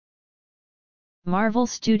Marvel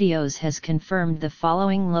Studios has confirmed the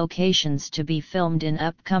following locations to be filmed in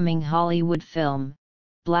upcoming Hollywood film,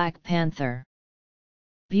 Black Panther.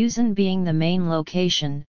 Busan being the main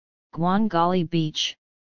location, Gwangalli Beach,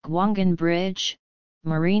 Gwangan Bridge,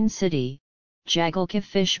 Marine City, Jagalchi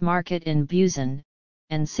Fish Market in Busan,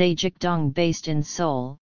 and Sajik-dong based in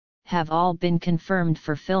Seoul, have all been confirmed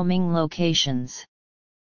for filming locations.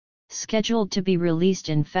 Scheduled to be released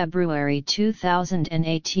in February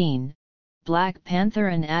 2018, Black Panther,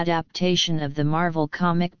 an adaptation of the Marvel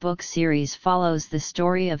comic book series, follows the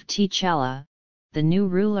story of T'Challa, the new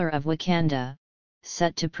ruler of Wakanda,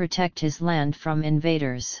 set to protect his land from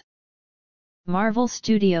invaders. Marvel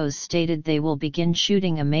Studios stated they will begin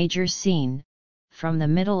shooting a major scene, from the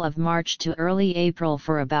middle of March to early April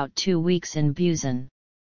for about 2 weeks in Busan.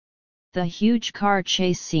 The huge car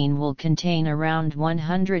chase scene will contain around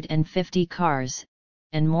 150 cars,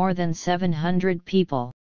 and more than 700 people.